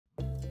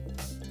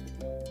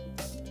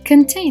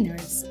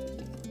Containers.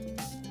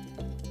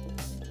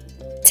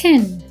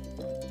 Tin,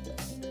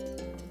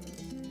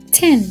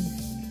 tin.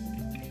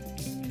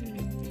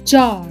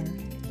 Jar,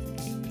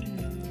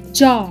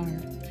 jar.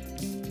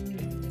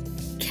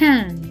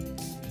 Can,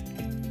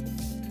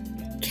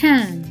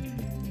 can.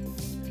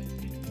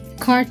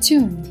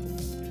 Cartoon,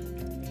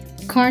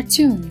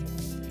 cartoon.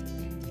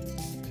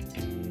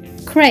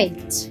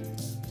 Crate,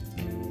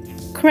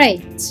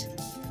 crate.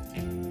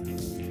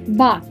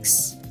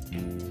 Box,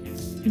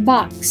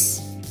 box.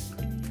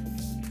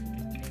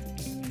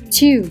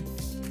 Tube,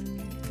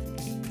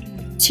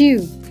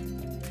 tube.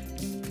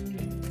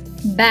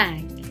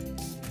 Bag,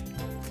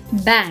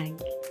 bag.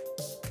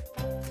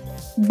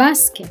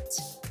 Basket,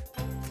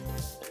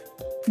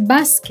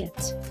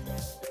 basket.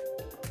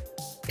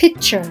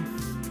 Pitcher,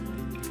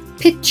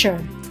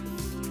 pitcher.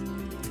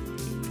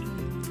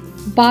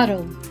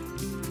 Bottle,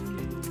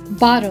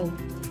 bottle.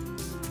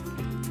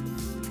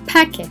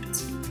 Packet,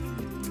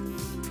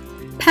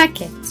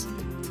 packet.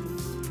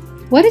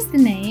 What is the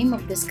name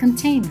of this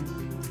container?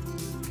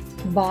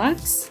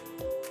 Box,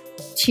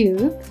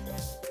 tube,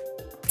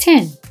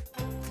 tin.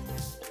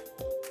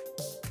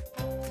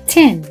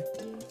 Tin.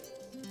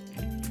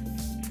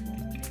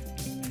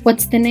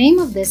 What's the name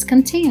of this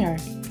container?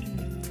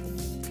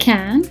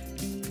 Can,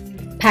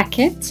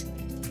 packet,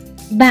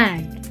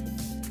 bag.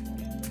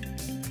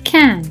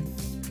 Can.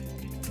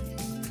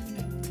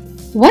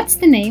 What's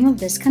the name of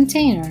this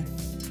container?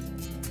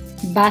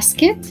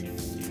 Basket,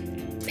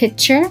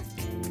 pitcher,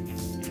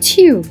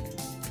 tube.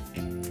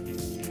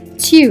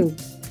 Tube.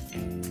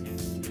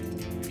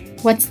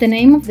 What's the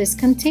name of this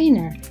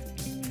container?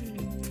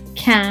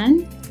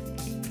 Can,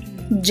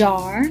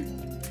 jar,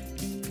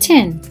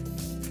 tin.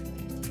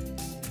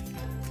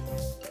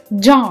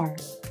 Jar.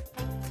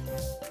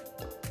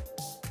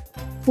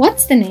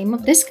 What's the name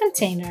of this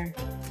container?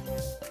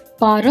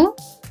 Bottle,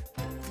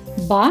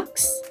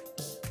 box,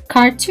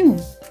 cartoon.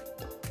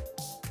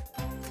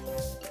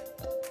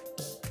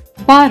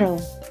 Bottle.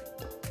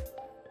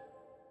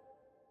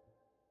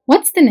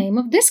 What's the name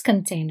of this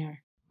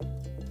container?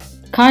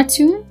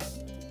 Cartoon,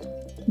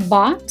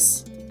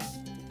 box,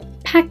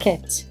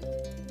 packet.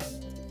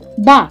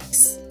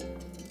 Box.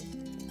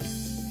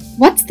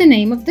 What's the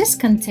name of this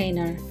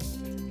container?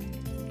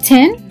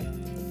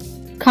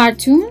 Tin,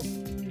 cartoon,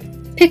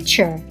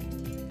 picture.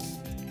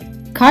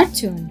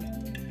 Cartoon.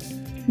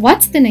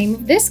 What's the name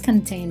of this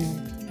container?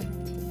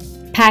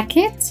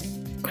 Packet,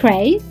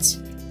 crate,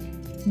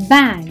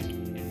 bag.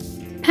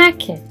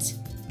 Packet.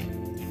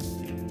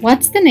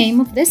 What's the name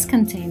of this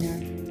container?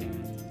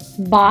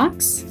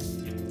 Box,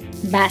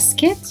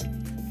 basket,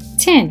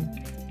 tin.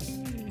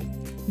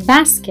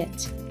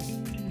 Basket.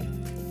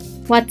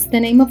 What's the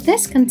name of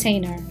this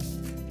container?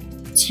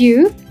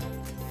 Tube,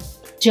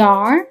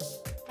 jar,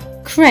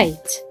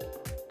 crate.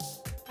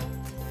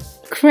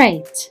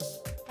 Crate.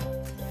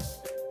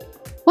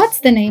 What's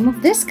the name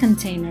of this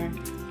container?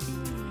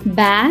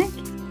 Bag,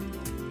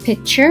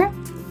 pitcher,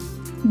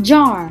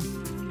 jar.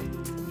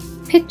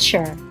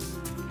 Pitcher.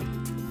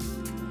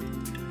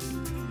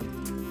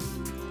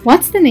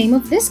 What's the name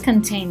of this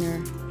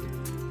container?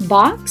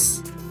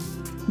 Box,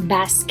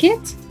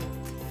 basket,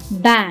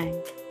 bag.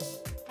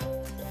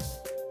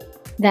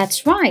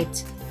 That's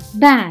right,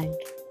 bag.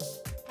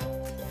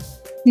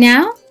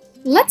 Now,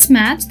 let's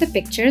match the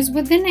pictures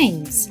with the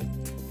names.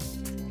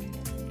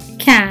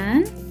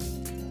 Can,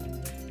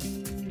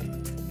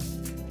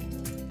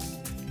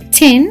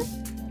 tin,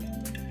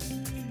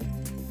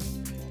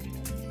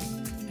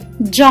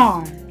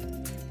 jar.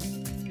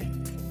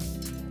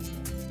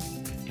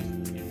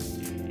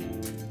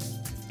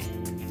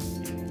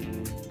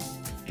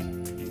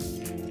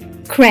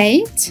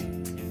 Crate,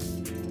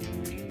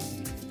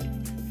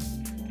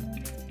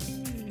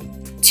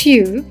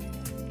 tube,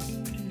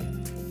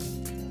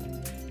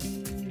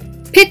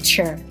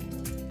 pitcher.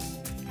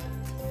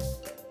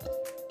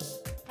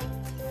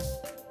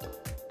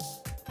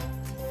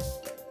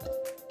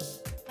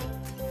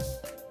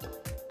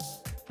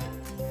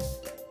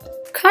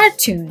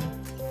 Cartoon.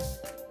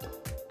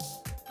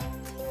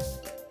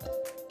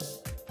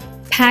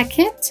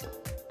 Packet,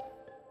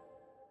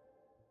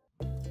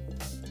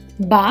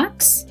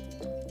 box,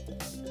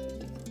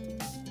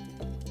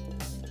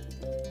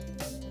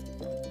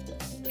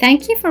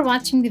 thank you for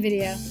watching the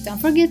video. Don't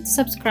forget to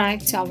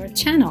subscribe to our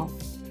channel,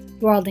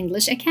 World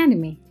English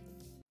Academy.